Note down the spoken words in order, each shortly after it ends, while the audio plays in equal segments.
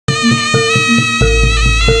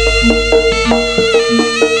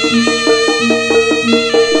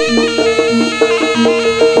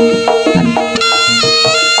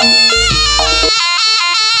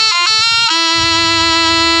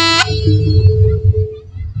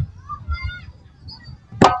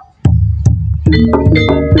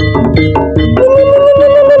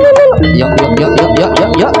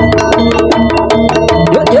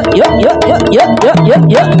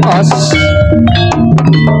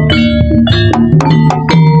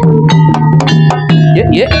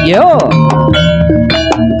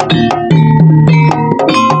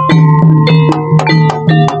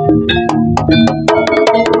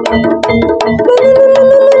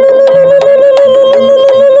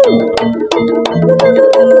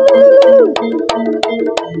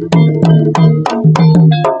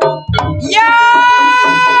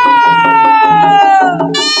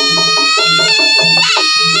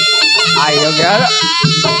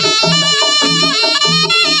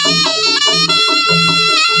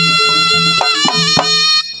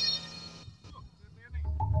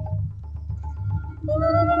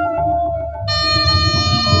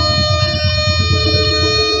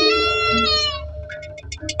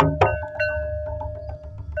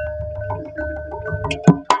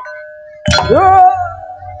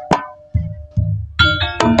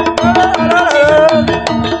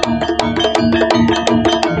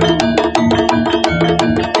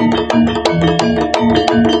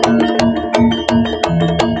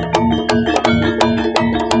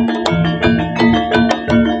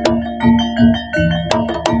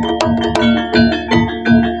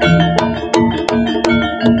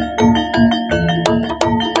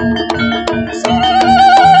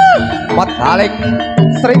balik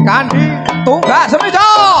Sri Kandi Tunggak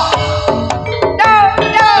Semeja.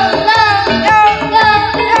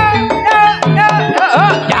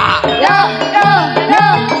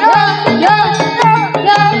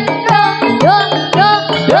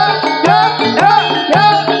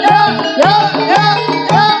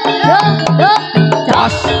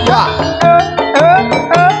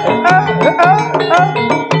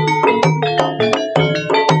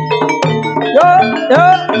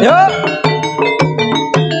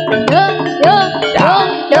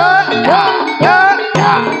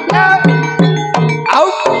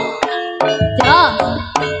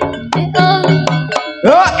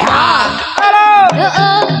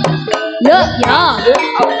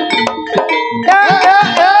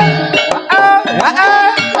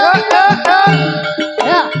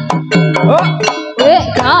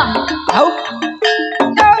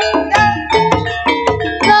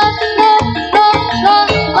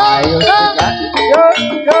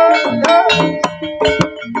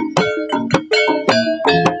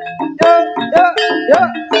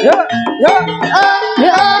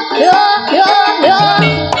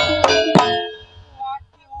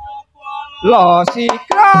 Lo si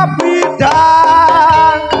krabidang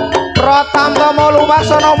protam tomo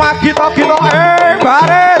lumasono magito gito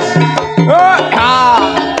baris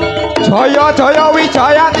Jaya Jaya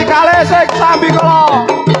Wijaya tikale sing sambi kala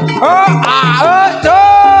yo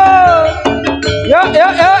yo yo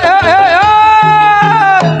yo yo yo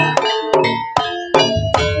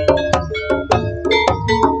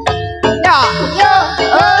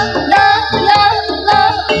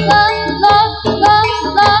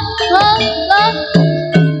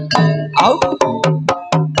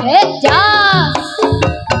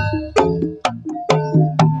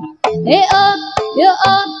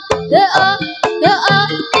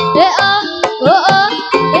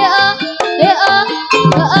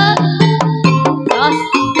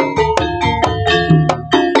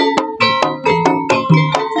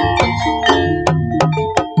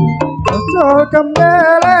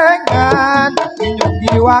kemelengan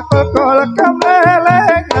nyuki wakul kol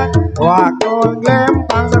kemelengan wakul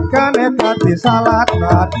lempang segane dadi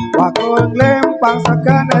salatan wakul lempang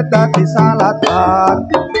segane dadi salatan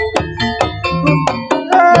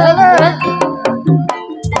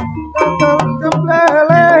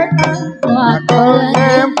wakul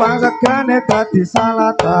lempang segane dadi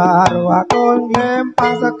salatan wakul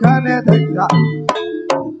lempang segane dadi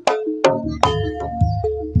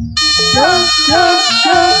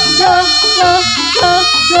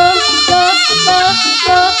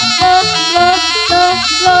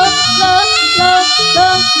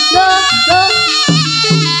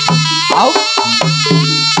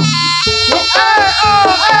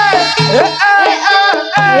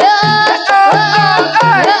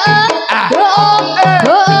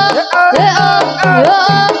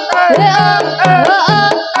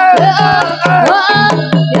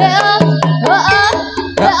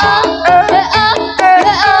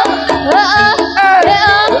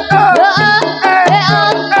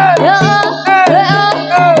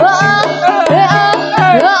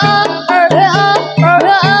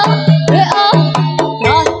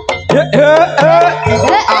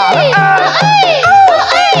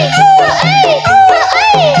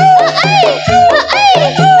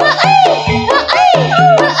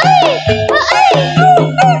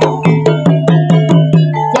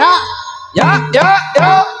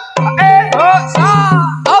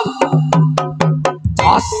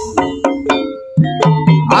Jos.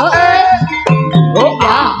 Ae. Oh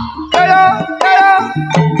ya. Ya ya.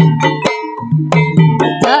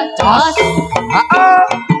 Jos.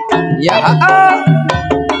 Ya.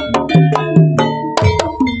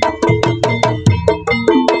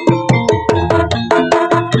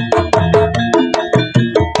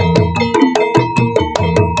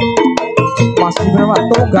 Masih berapa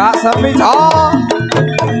tunggak semico.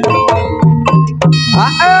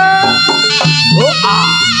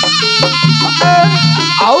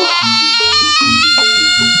 Au.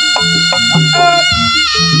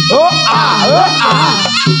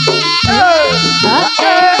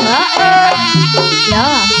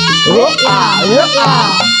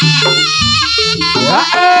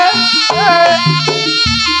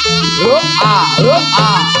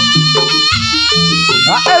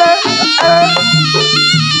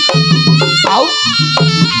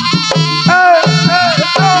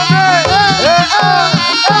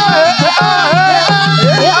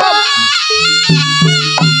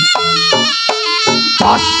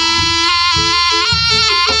 Jos.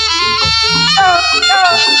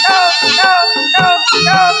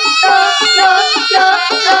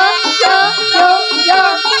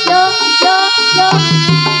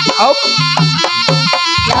 Op.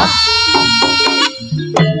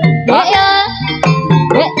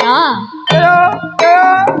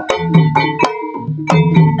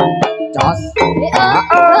 Jos.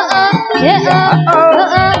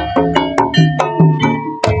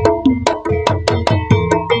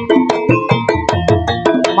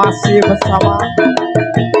 Masih bersama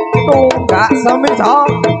Tunggak Semico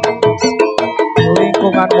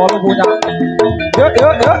lingkungan Bolu punya. Yuk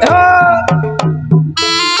yuk yuk yuk.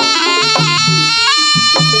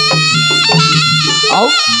 Au.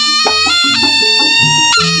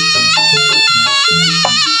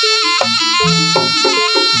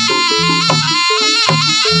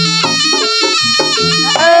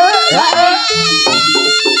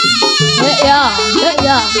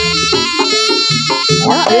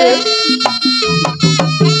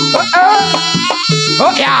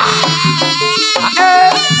 Oh ya.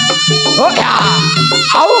 Oh ya.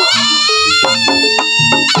 Au.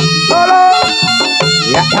 Halo.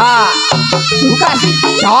 Ya ya. Buka sih.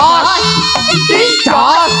 Jos.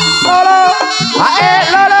 Jos. Halo.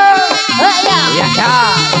 Halo. Ya. Ya ya.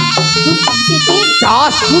 Siti.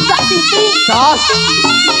 Jos. Buka Siti. Jos.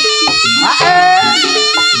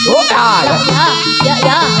 Oh ya.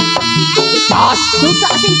 Ya. Jos. Buka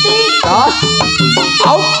Siti. Jos.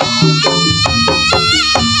 Au.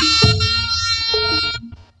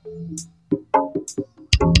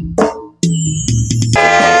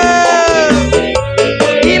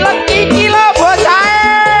 Gila bocah.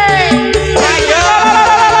 Ayo.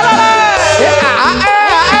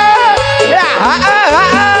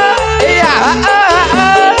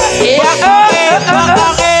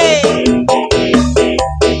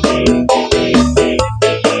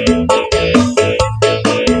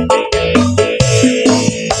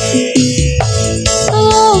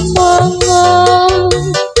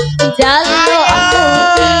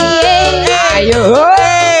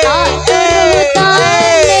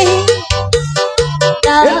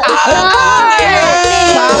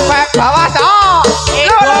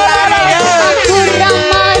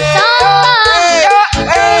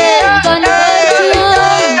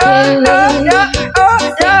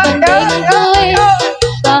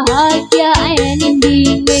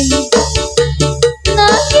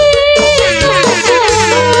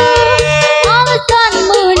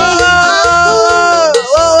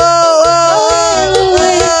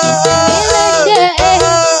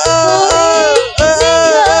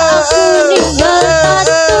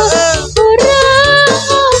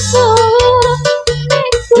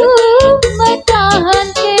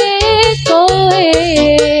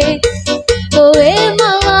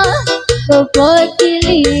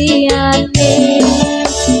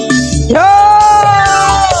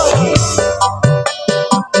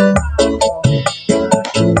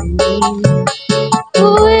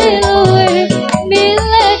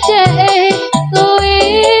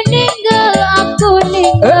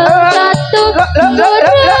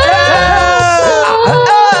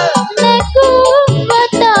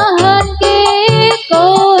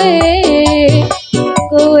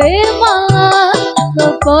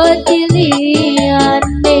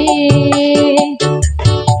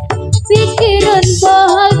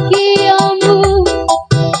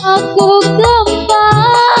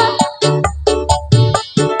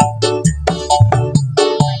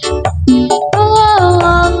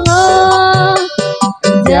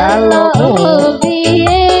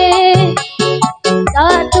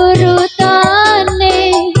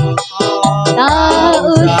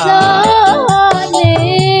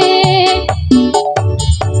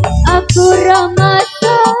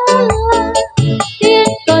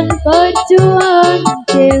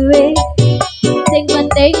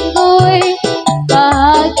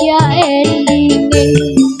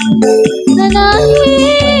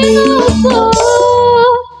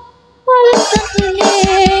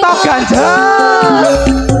 Tok ganjel.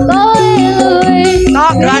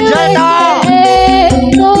 Tok ganjel tok.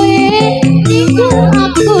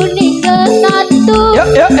 Yuk.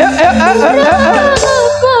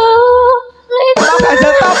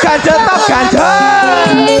 Tok ganjel.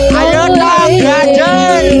 Ayo tok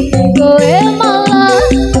ganjel. Kowe malah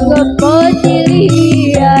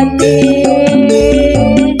kepodiliane.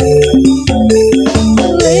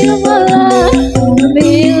 Kowe malah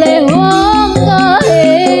milih wong kae.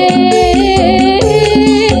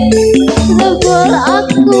 Sebel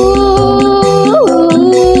aku.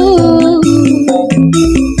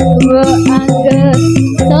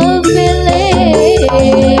 Anggap sepele.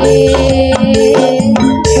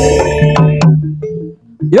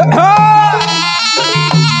 Yuk.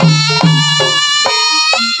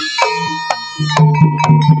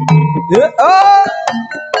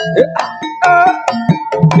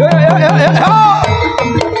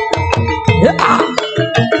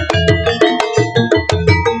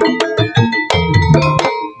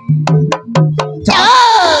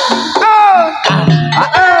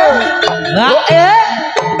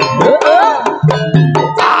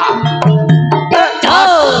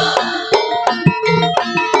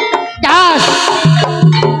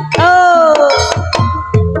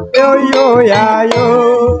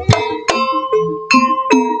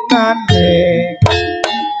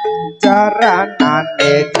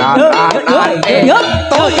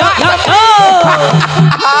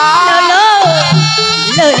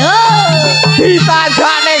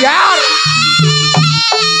 Ditanjane gar.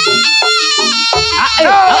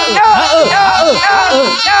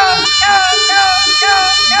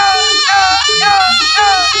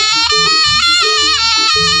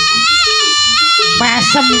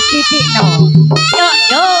 Mesem titik no. Yo.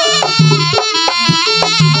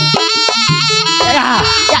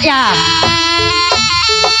 Ya.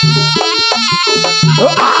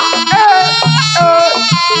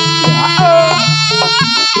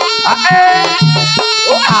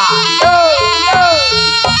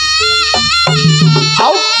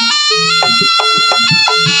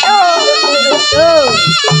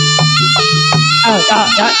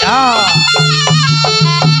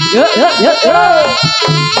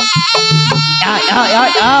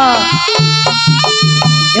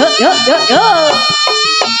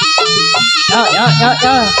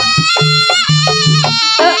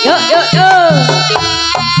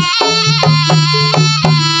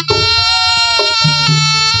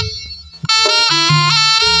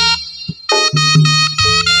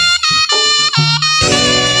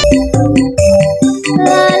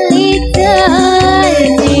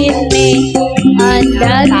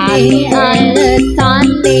 Andani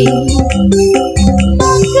aletani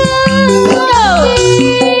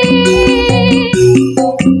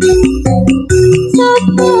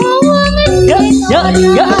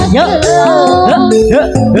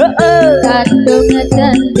kadung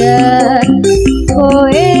cendek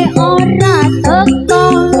kowe ora teko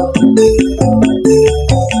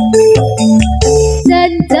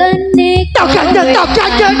janjane tok ganjel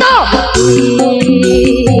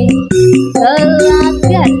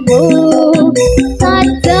Kelaganmu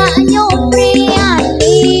sajak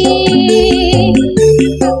nyupriani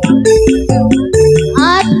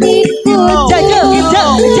hatiku jajal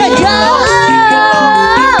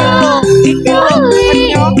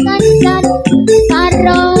kancan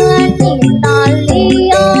karo wanita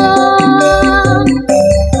liya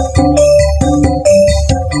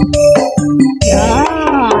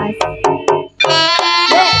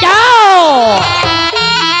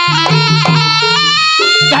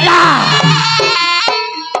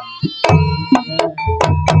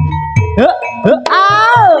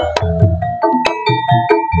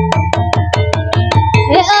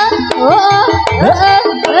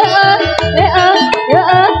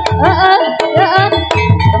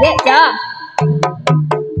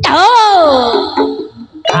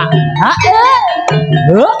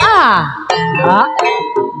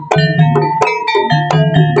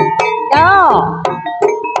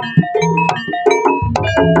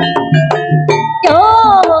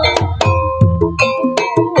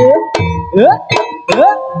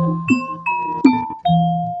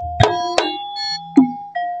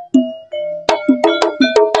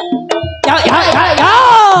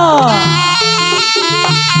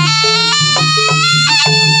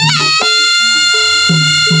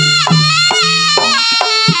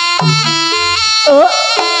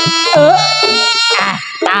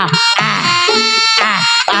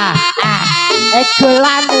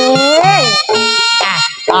Gulane.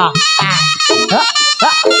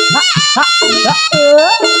 ha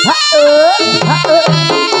ha ha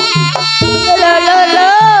lo lo lo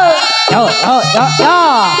yo yo yo yo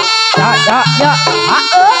yo yo yo ha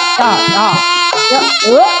yo yo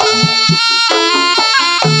yo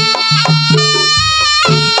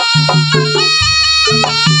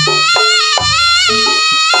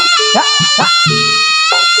ya ya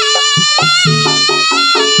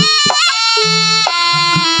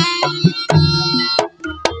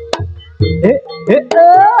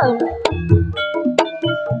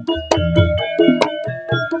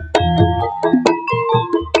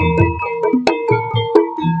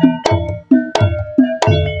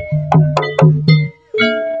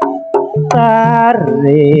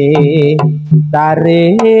Tari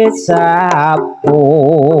tari sapu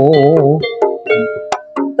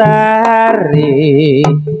tari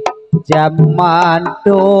zaman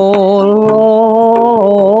dulu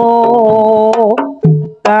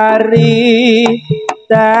tari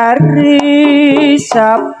tari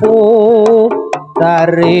sapu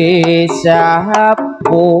tari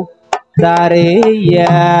sapu tari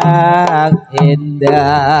yang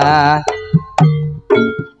indah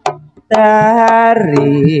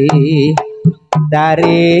tari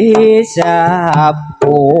tari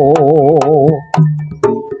sapu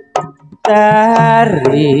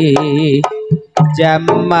tari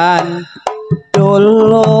zaman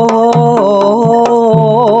dulu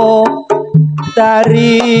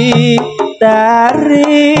tari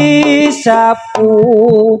tari sapu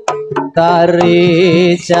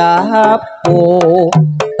tari sapu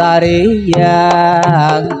tari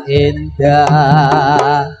yang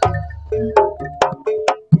indah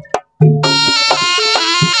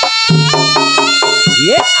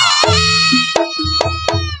yeah.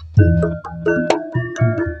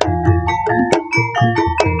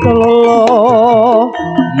 Lo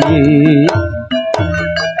ye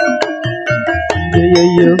yo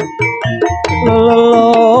yo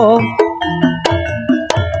lo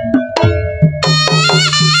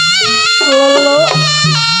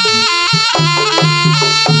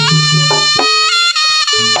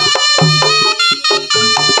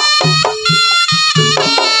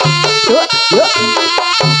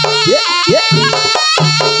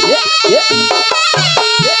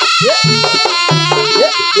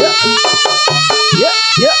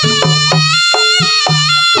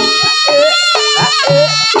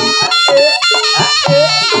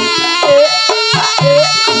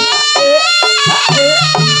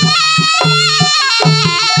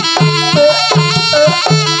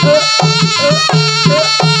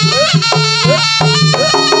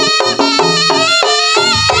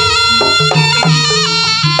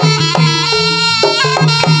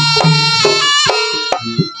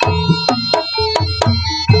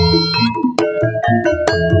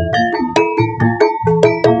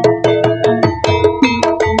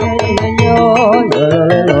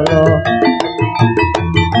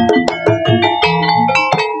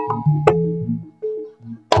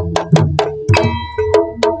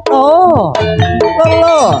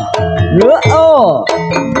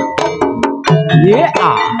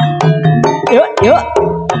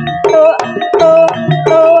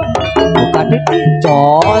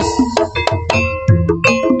Jos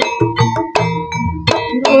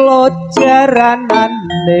lo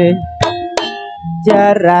jaranane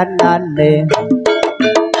jaranane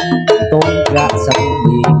tunggak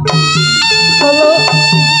seni lolo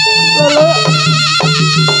lolo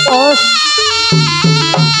os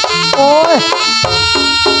oh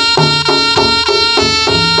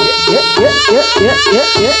ya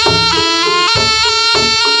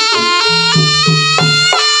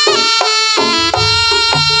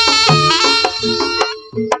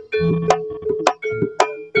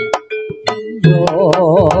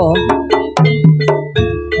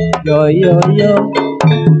yo yo yo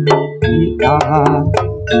kita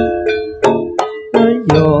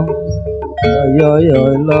yo yo yo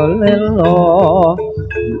lo le lo